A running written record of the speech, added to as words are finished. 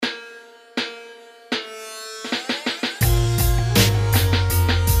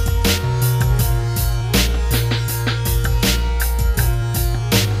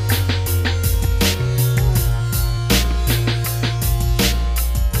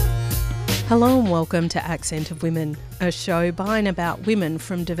Hello and welcome to Accent of Women, a show by and about women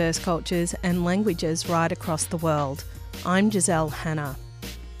from diverse cultures and languages right across the world. I'm Giselle Hanna.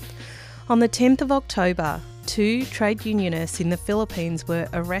 On the 10th of October, 2 trade unionists in the Philippines were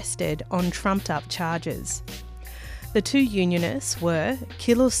arrested on trumped-up charges. The 2 unionists were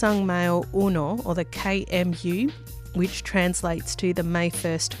Kilusang Mayo Uno, or the KMU, which translates to the May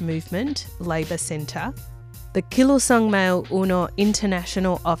 1st Movement Labour Centre, the Kilusang Mayo Uno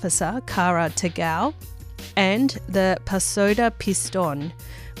International Officer, Kara Tagao, and the Pasoda Piston,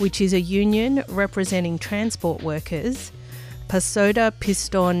 which is a union representing transport workers, Pasoda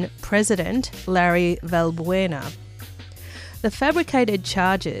Piston President Larry Valbuena. The fabricated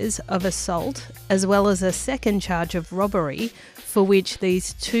charges of assault, as well as a second charge of robbery, for which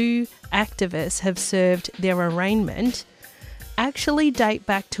these 2 activists have served their arraignment, actually date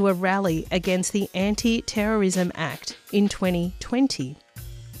back to a rally against the Anti-Terrorism Act in 2020.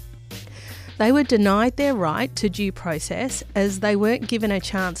 They were denied their right to due process as they weren't given a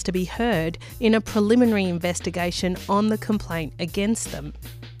chance to be heard in a preliminary investigation on the complaint against them.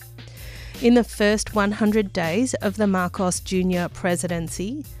 In the first 100 days of the Marcos Jr.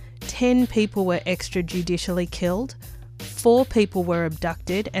 presidency, 10 people were extrajudicially killed, 4 people were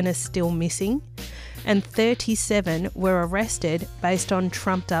abducted and are still missing, and 37 were arrested based on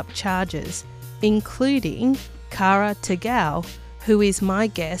trumped-up charges, including Kara Tagao, who is my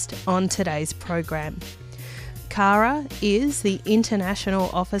guest on today's program. Kara is the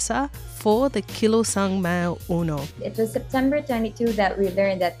international officer for the Kilusang Mayo Uno. It was September 22 that we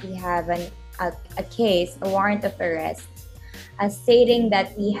learned that we have a case, a warrant of arrest, stating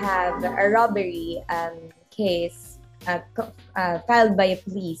that we have a robbery case filed by a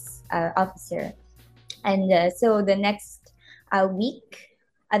police officer. And so the next week,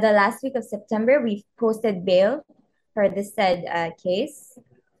 the last week of September, we posted bail for the said case.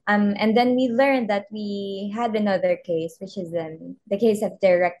 And then we learned that we had another case, which is the case of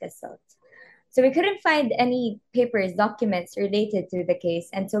direct assault. So we couldn't find any papers, documents related to the case,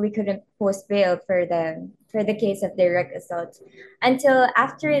 and so we couldn't post bail for the case of direct assault until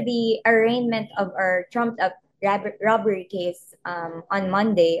after the arraignment of our trumped-up robbery case on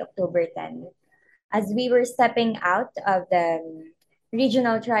Monday, October 10. As we were stepping out of the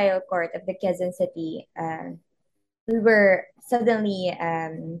regional trial court of the Quezon City, we were suddenly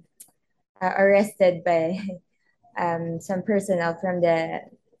arrested by some personnel from the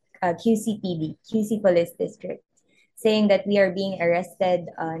QC Police District, saying that we are being arrested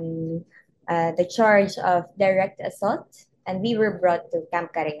on the charge of direct assault, and we were brought to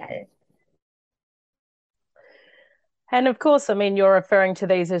Camp Caringal. And of course, I mean, you're referring to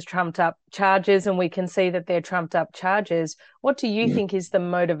these as trumped-up charges, and we can see that they're trumped-up charges. What do you think is the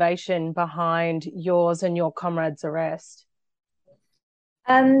motivation behind yours and your comrades' arrest?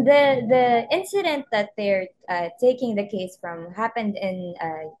 The incident that they're taking the case from happened in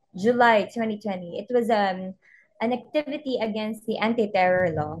July 2020. It was an activity against the anti-terror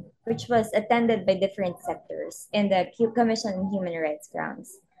law, which was attended by different sectors in the Commission on Human Rights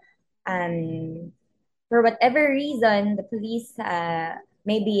grounds. For whatever reason, the police the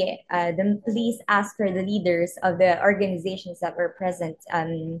police asked for the leaders of the organizations that were present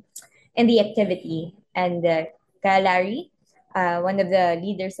in the activity, and Kalari, one of the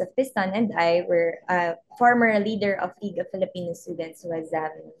leaders of Piston, and I were former leader of League of Filipino Students, was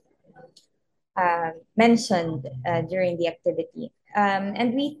mentioned during the activity.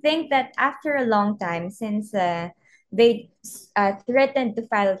 And we think that after a long time, since they threatened to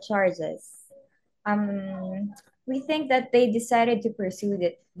file charges, we think that they decided to pursue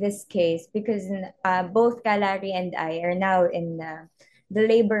this case because both Kalari and I are now in the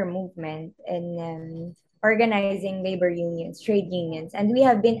labor movement and organizing labor unions, trade unions, and we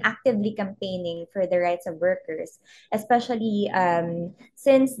have been actively campaigning for the rights of workers, especially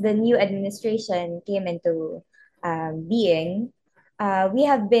since the new administration came into being. We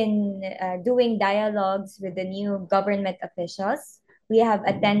have been doing dialogues with the new government officials. We have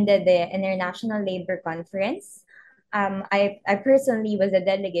attended the International Labor Conference. I personally was a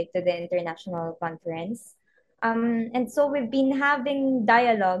delegate to the international conference. And so we've been having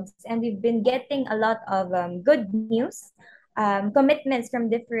dialogues, and we've been getting a lot of good news, commitments from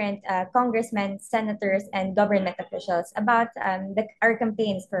different congressmen, senators, and government officials about our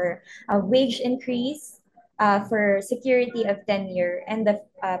campaigns for a wage increase, for security of tenure, and the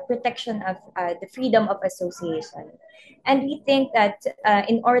protection of the freedom of association. And we think that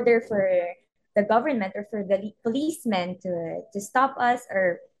in order for the government or for the policemen to stop us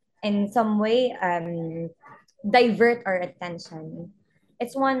or in some way divert our attention,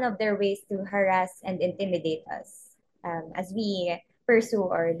 it's one of their ways to harass and intimidate us as we pursue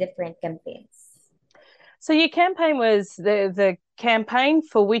our different campaigns. So your campaign was the campaign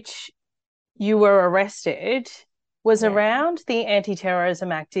for which you were arrested was around the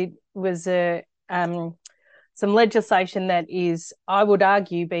Anti-Terrorism Act. It was some legislation that is, I would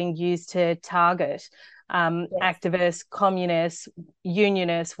argue, being used to target activists, communists,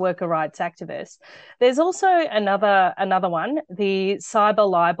 unionists, worker rights activists. There's also another one, the cyber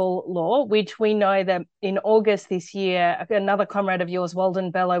libel law, which we know that in August this year, another comrade of yours,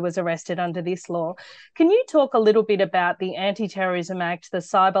 Walden Bello, was arrested under this law. Can you talk a little bit about the Anti-Terrorism Act, the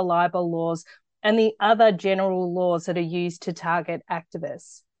cyber libel laws, and the other general laws that are used to target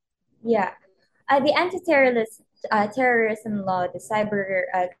activists? Yeah. The terrorism law, the cyber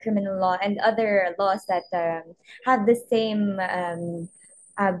criminal law, and other laws that have the same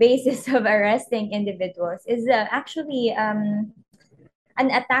basis of arresting individuals is actually an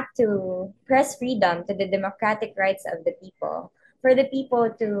attack to press freedom, to the democratic rights of the people, for the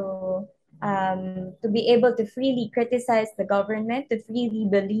people to be able to freely criticize the government, to freely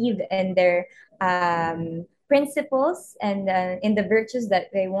believe in their principles and in the virtues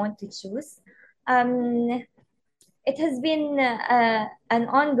that they want to choose. It has been an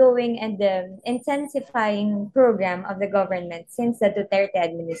ongoing and intensifying program of the government since the Duterte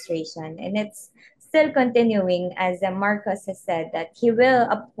administration, and it's still continuing, as Marcos has said, that he will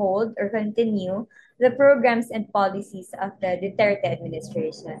uphold or continue the programs and policies of the Duterte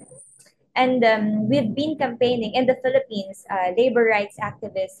administration. And we've been campaigning in the Philippines, labor rights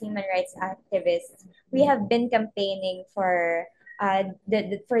activists, human rights activists. We have been campaigning for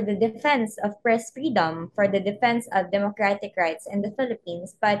for the defense of press freedom, for the defense of democratic rights in the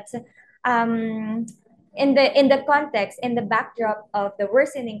Philippines. But um, in the context, in the backdrop of the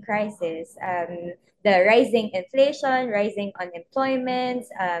worsening crisis, the rising inflation, rising unemployment,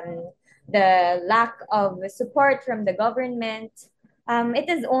 the lack of support from the government, it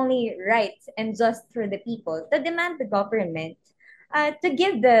is only right and just for the people to demand the government to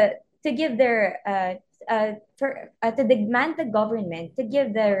give their to demand the government to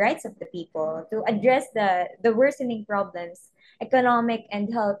give the rights of the people, to address the worsening problems, economic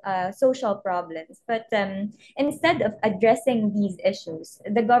and health social problems. But instead of addressing these issues,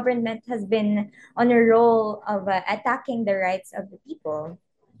 the government has been on a role of attacking the rights of the people.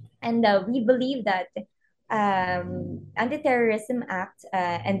 And we believe that anti-terrorism act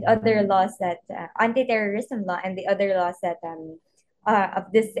and other laws that anti-terrorism law and the other laws that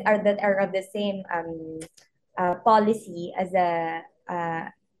of this are that are of the same policy as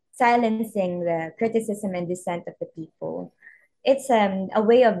silencing the criticism and dissent of the people. It's a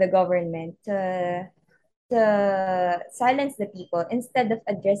way of the government to silence the people instead of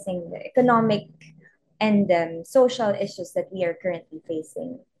addressing the economic and social issues that we are currently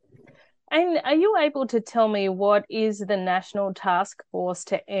facing. And are you able to tell me what is the National Task Force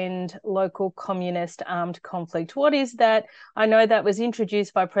to End Local Communist Armed Conflict? What is that? I know that was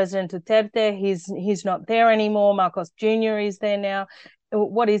introduced by President Duterte. He's not there anymore. Marcos Jr. is there now.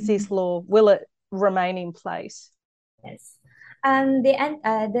 What is this law? Will it remain in place? Yes.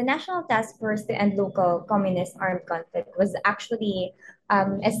 The National Task Force to End Local Communist Armed Conflict was actually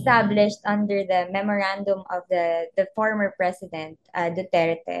established under the memorandum of the former president,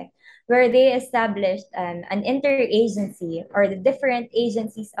 Duterte, where they established an interagency, or the different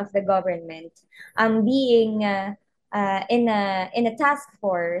agencies of the government being in a task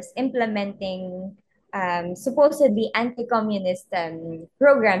force implementing supposedly anti-communist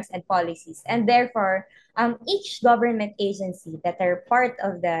programs and policies. And therefore, each government agency that are part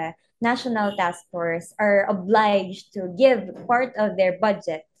of the National Task Force are obliged to give part of their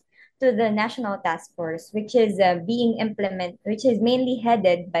budget to the National Task Force, which is which is mainly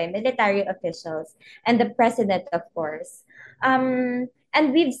headed by military officials and the president, of course. And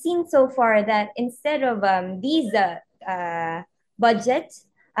we've seen so far that instead of these budgets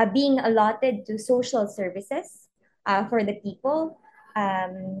being allotted to social services for the people,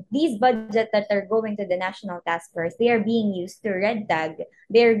 these budgets that are going to the National Task Force, they are being used to red tag.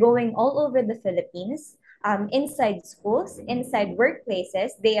 They're going all over the Philippines, inside schools, inside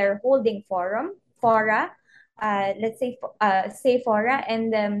workplaces. They are holding fora, let's say fora,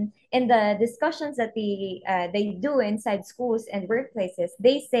 and in the discussions that they do inside schools and workplaces,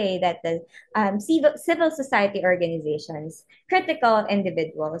 they say that the civil society organizations, critical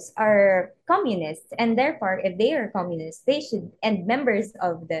individuals, are communists, and therefore, if they are communists, they should, and members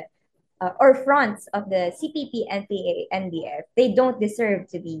of the or fronts of the CPP, NPA, NDF, they don't deserve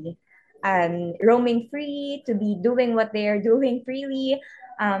to be roaming free, to be doing what they are doing freely,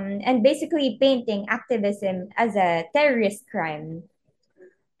 and basically painting activism as a terrorist crime.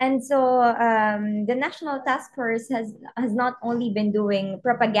 And so the National Task Force has not only been doing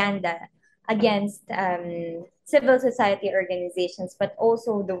propaganda against civil society organizations, but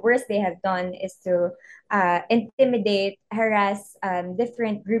also the worst they have done is to intimidate, harass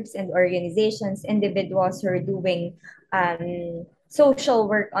different groups and organizations, individuals who are doing social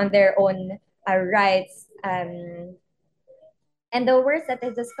work on their own rights. And the worst that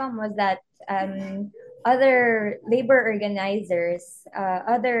has just come was that other labor organizers,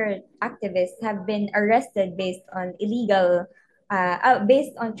 other activists have been arrested based on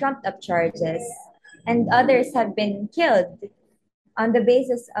trumped up charges, and others have been killed on the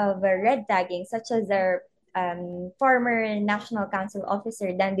basis of red tagging, such as our former National Council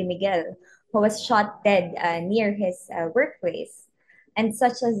officer Dan De Miguel, who was shot dead near his workplace, and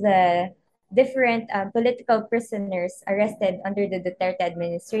such as the different political prisoners arrested under the Duterte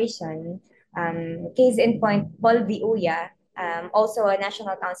administration. Case in point, Paul Viuya, also a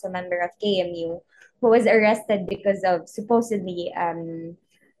National Council member of KMU, who was arrested because of supposedly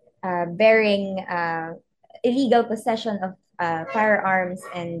bearing illegal possession of firearms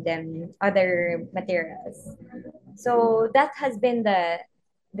and other materials. So that has been the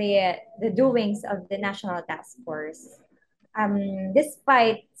doings of the National Task Force.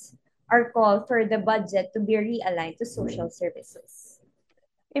 Despite our call for the budget to be realigned to social services.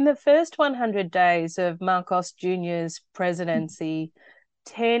 In the first 100 days of Marcos Jr.'s presidency,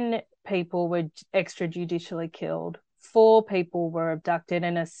 10 people were extrajudicially killed, 4 people were abducted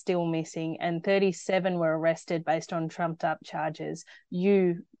and are still missing, and 37 were arrested based on trumped-up charges,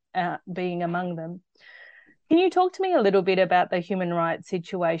 you being among them. Can you talk to me a little bit about the human rights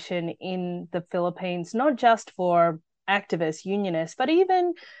situation in the Philippines, not just for activists, unionists, but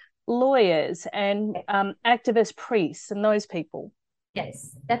even lawyers and activist priests and those people?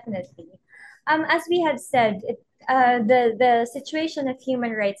 Yes, definitely. As we have said, the situation of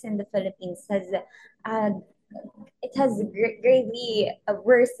human rights in the Philippines has greatly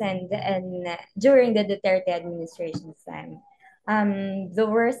worsened and during the Duterte administration's time. The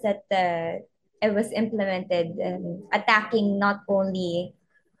worst that it was implemented, attacking not only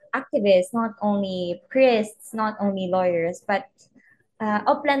activists, not only priests, not only lawyers, but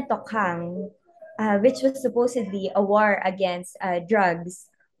Oplan Tokhang, which was supposedly a war against drugs,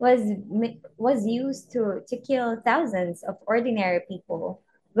 was used to kill thousands of ordinary people,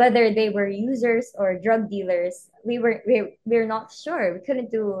 whether they were users or drug dealers. We were not sure. We couldn't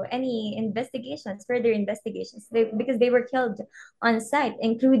do any further investigations, because they were killed on site,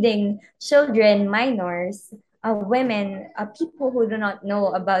 including children, minors, women, people who do not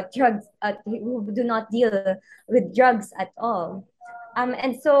know about drugs, who do not deal with drugs at all.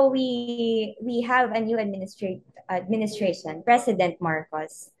 And so we have a new administration, President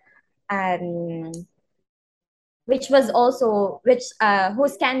Marcos, um, whose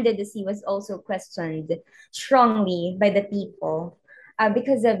candidacy was also questioned strongly by the people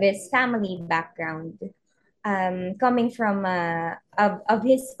because of his family background, coming from of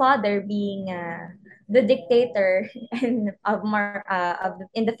his father being the dictator in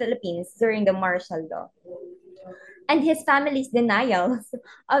the Philippines during the martial law, and his family's denials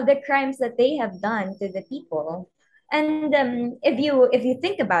of the crimes that they have done to the people. And if you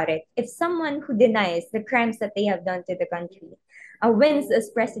think about it, if someone who denies the crimes that they have done to the country wins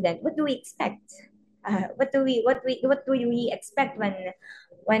as president, what do we expect? What do we expect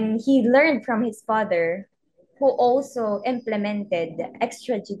when he learned from his father, who also implemented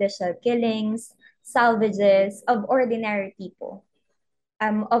extrajudicial killings, salvages of ordinary people,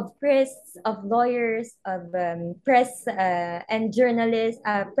 of priests, of lawyers, of press and journalists,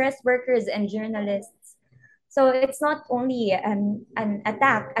 press workers and journalists. So it's not only an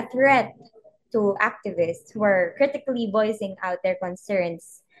attack, a threat to activists who are critically voicing out their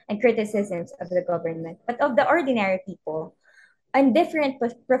concerns and criticisms of the government, but of the ordinary people and different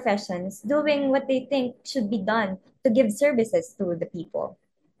professions doing what they think should be done to give services to the people.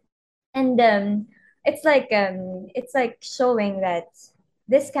 And it's like showing that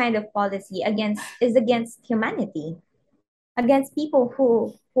this kind of policy against humanity, against people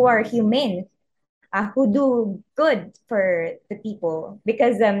who are humane, who do good for the people,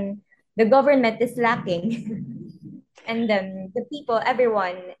 because the government is lacking. And the people,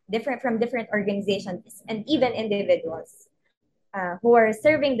 everyone different from different organizations and even individuals who are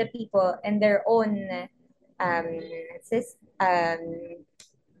serving the people in their own um,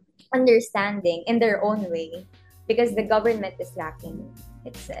 understanding in their own way, because the government is lacking.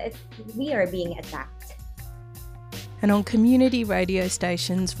 We are being attacked. And on community radio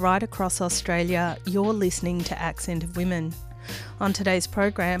stations right across Australia, you're listening to Accent of Women. On today's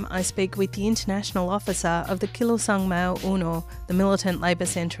program, I speak with the international officer of the Kilusang Mao Uno, the militant labour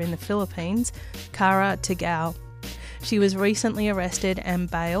centre in the Philippines, Kara Tagaw. She was recently arrested and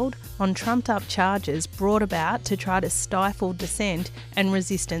bailed on trumped-up charges brought about to try to stifle dissent and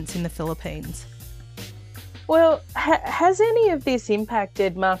resistance in the Philippines. Well, has any of this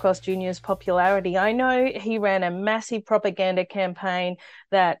impacted Marcos Jr.'s popularity? I know he ran a massive propaganda campaign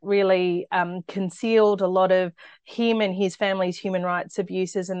that really concealed a lot of him and his family's human rights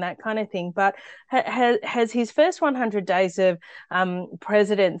abuses and that kind of thing. But has his first 100 days of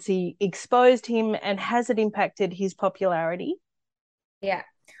presidency exposed him, and has it impacted his popularity? Yeah.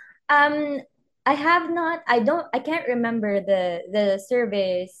 I can't remember the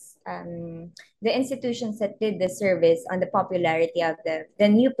surveys, the institutions that did the surveys on the popularity of the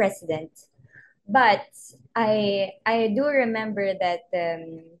new president. But I do remember that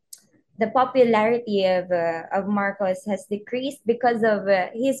the popularity of Marcos has decreased because of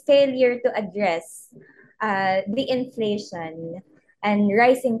his failure to address the inflation and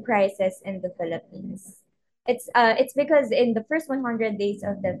rising prices in the Philippines. It's because in the first 100 days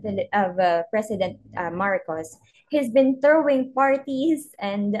of President Marcos, he's been throwing parties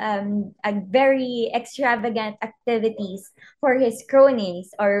and very extravagant activities for his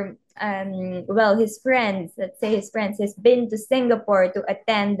cronies or his friends. Let's say his friends. He's been to Singapore to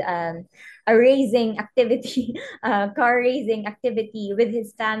attend a raising activity, car raising activity with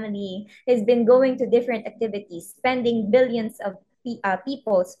his family. He's been going to different activities, spending billions of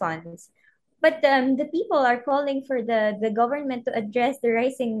people's funds. But the people are calling for the government to address the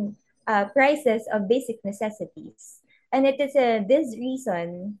rising prices of basic necessities. And it is this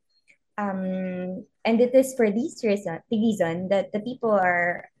reason, and it is for this reason that the people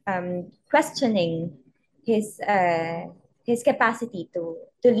are questioning his capacity to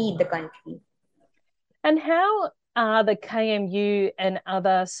lead the country. And how are the KMU and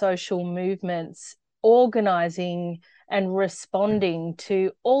other social movements organising and responding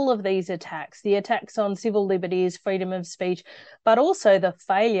to all of these attacks, the attacks on civil liberties, freedom of speech, but also the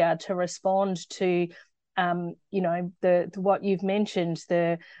failure to respond to what you've mentioned,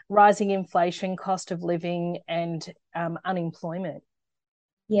 the rising inflation, cost of living, and unemployment?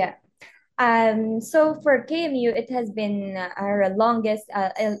 Yeah. So for KMU, it has been our longest,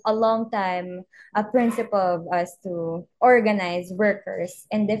 a long time, a principle of us to organize workers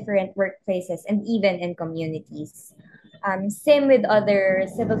in different workplaces and even in communities. Same with other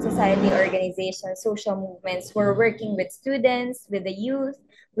civil society organizations, social movements. We're working with students, with the youth,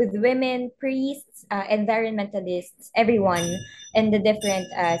 with women, priests, environmentalists, everyone in the different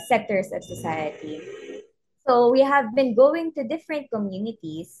sectors of society. So we have been going to different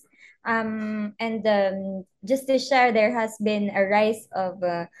communities. And just to share, there has been a rise of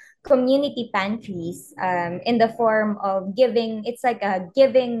community pantries in the form of giving. It's like a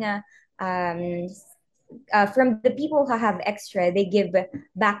giving from the people who have extra, they give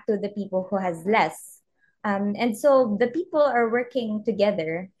back to the people who has less. And so the people are working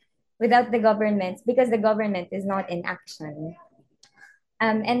together without the government because the government is not in action.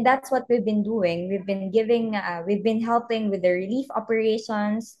 And that's what we've been doing. We've been helping with the relief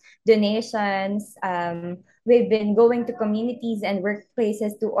operations, donations. We've been going to communities and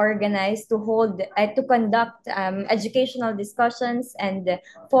workplaces to organize, to conduct educational discussions and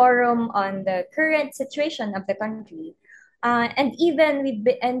forum on the current situation of the country. We've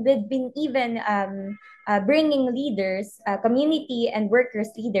been even bringing leaders, community and workers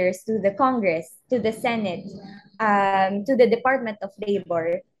leaders to the Congress, to the Senate, to the Department of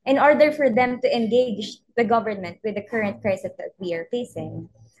Labor, in order for them to engage the government with the current crisis that we are facing.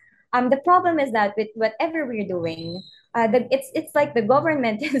 The problem is that with whatever we're doing, it's like the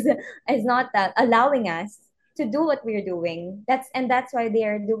government is not allowing us to do what we're doing. That's why they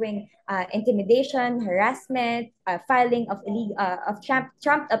are doing intimidation, harassment, filing of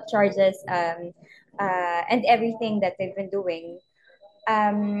trumped up charges, and everything that they've been doing.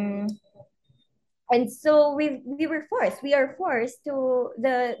 And so we are forced to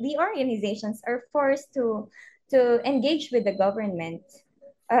the organizations are forced to engage with the government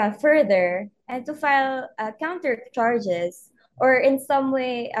further and to file counter charges, or in some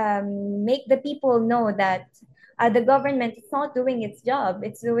way make the people know that the government is not doing its job.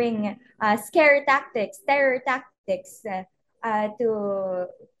 It's doing scare tactics, terror tactics, to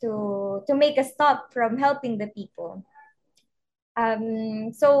make a stop from helping the people.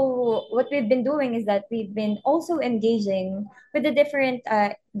 So what we've been doing is that we've been also engaging with the different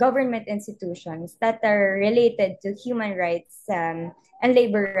government institutions that are related to human rights and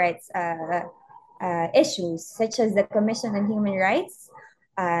labor rights issues, such as the Commission on Human Rights,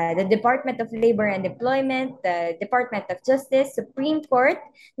 the Department of Labor and Employment, the Department of Justice, Supreme Court,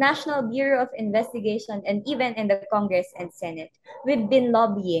 National Bureau of Investigation, and even in the Congress and Senate. We've been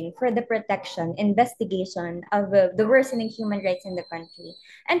lobbying for the protection, investigation of the worsening human rights in the country,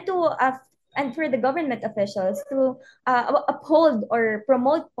 and for the government officials to uphold or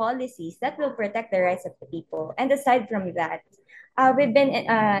promote policies that will protect the rights of the people. And aside from that, we've been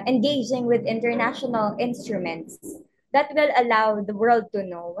engaging with international instruments that will allow the world to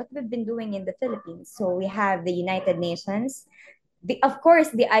know what we've been doing in the Philippines. So we have the United Nations, of course,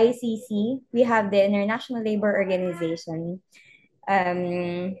 the ICC, we have the International Labor Organization,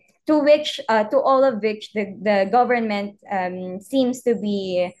 to all of which the government seems to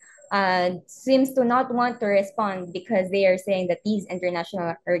not want to respond because they are saying that these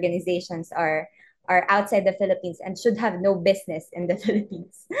international organizations are outside the Philippines and should have no business in the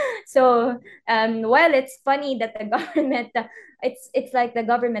Philippines. So while it's funny that the government, it's like the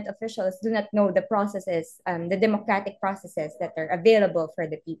government officials do not know the processes, the democratic processes that are available for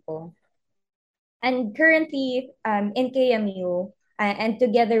the people. And currently, in KMU, and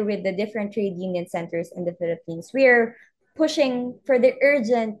together with the different trade union centers in the Philippines, we're pushing for the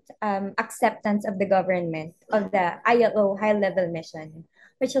urgent acceptance of the government of the ILO high-level mission,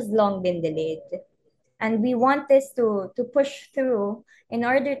 which has long been delayed. And we want this to push through in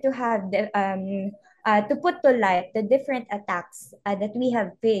order to have to put to light the different attacks that we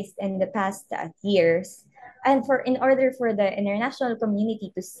have faced in the past years, and in order for the international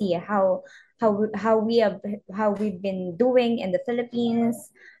community to see how we've been doing in the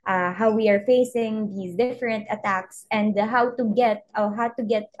Philippines, how we are facing these different attacks, and how to get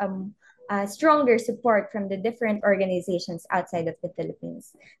stronger support from the different organizations outside of the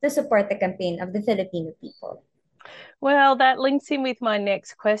Philippines to support the campaign of the Filipino people. Well, that links in with my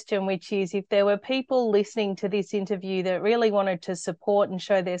next question, which is if there were people listening to this interview that really wanted to support and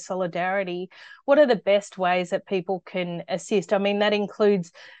show their solidarity, what are the best ways that people can assist? I mean, that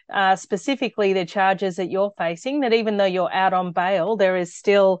includes specifically the charges that you're facing, that even though you're out on bail, there is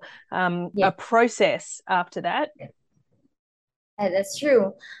still a process after that. That's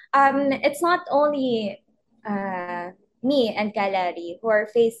true. It's not only me and Kalari who are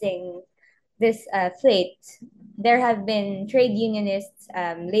facing this fate. There have been trade unionists,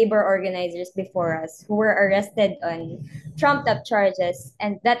 labor organizers before us who were arrested on trumped up charges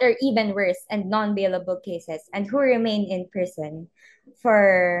and that are even worse and non-bailable cases, and who remain in prison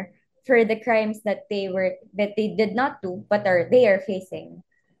for the crimes that they did not do but they are facing.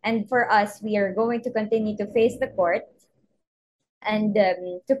 And for us, we are going to continue to face the court and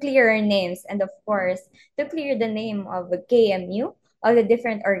to clear our names, and of course to clear the name of KMU, all the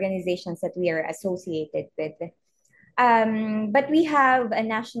different organizations that we are associated with. But we have a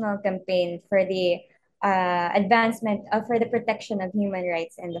national campaign for the advancement for the protection of human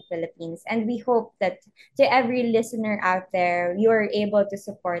rights in the Philippines. And we hope that to every listener out there, you are able to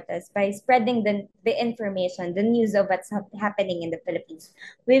support us by spreading the information, the news of what's happening in the Philippines.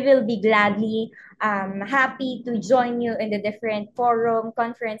 We will be gladly happy to join you in the different forum,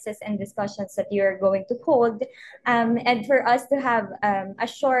 conferences, and discussions that you are going to hold. And for us to have a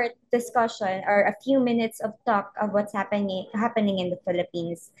short discussion or a few minutes of talk of what's happening in the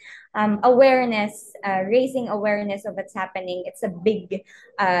Philippines. Raising awareness of what's happening. It's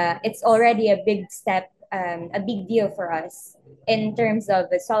already a big step, a big deal for us in terms of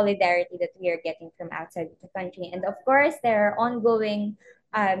the solidarity that we are getting from outside the country. And of course, there are ongoing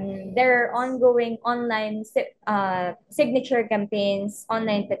online signature campaigns,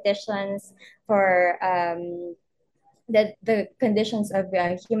 online petitions for the conditions of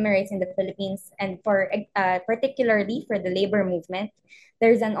human rights in the Philippines, and for particularly for the labor movement.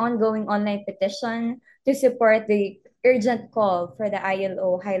 There's an ongoing online petition to support the urgent call for the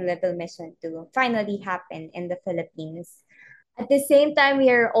ILO high-level mission to finally happen in the Philippines. At the same time, we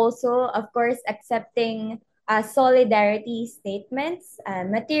are also, of course, accepting solidarity statements,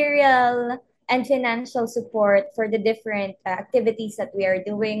 material and financial support for the different activities that we are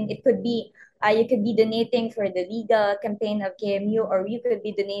doing. It could be you could be donating for the legal campaign of KMU, or you could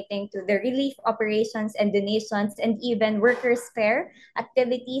be donating to the relief operations and donations and even workers' fair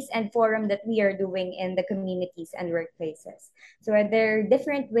activities and forum that we are doing in the communities and workplaces. So there are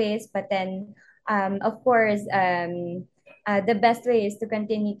different ways, but then of course, the best way is to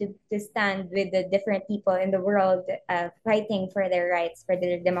continue to stand with the different people in the world fighting for their rights, for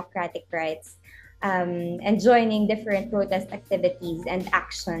their democratic rights, and joining different protest activities and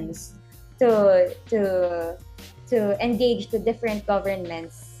actions to engage the different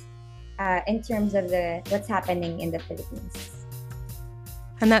governments in terms of what's happening in the Philippines.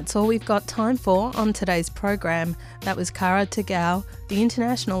 And that's all we've got time for on today's program. That was Kara Tagau, the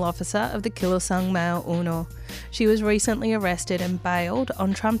International Officer of the Kilusang Mao Uno. She was recently arrested and bailed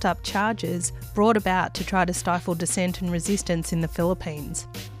on trumped-up charges brought about to try to stifle dissent and resistance in the Philippines.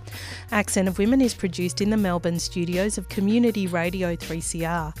 Accent of Women is produced in the Melbourne studios of Community Radio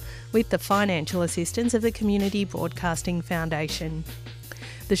 3CR with the financial assistance of the Community Broadcasting Foundation.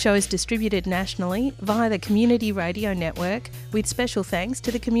 The show is distributed nationally via the Community Radio Network with special thanks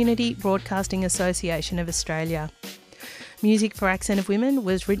to the Community Broadcasting Association of Australia. Music for Accent of Women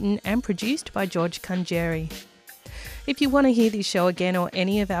was written and produced by George Kunjeri. If you want to hear this show again or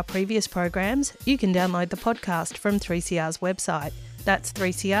any of our previous programs, you can download the podcast from 3CR's website. That's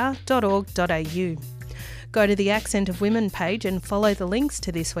 3cr.org.au. Go to the Accent of Women page and follow the links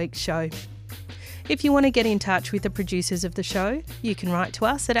to this week's show. If you want to get in touch with the producers of the show, you can write to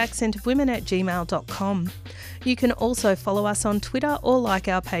us at accentofwomen@gmail.com. You can also follow us on Twitter or like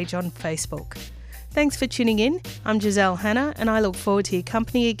our page on Facebook. Thanks for tuning in. I'm Giselle Hanna and I look forward to your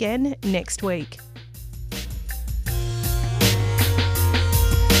company again next week.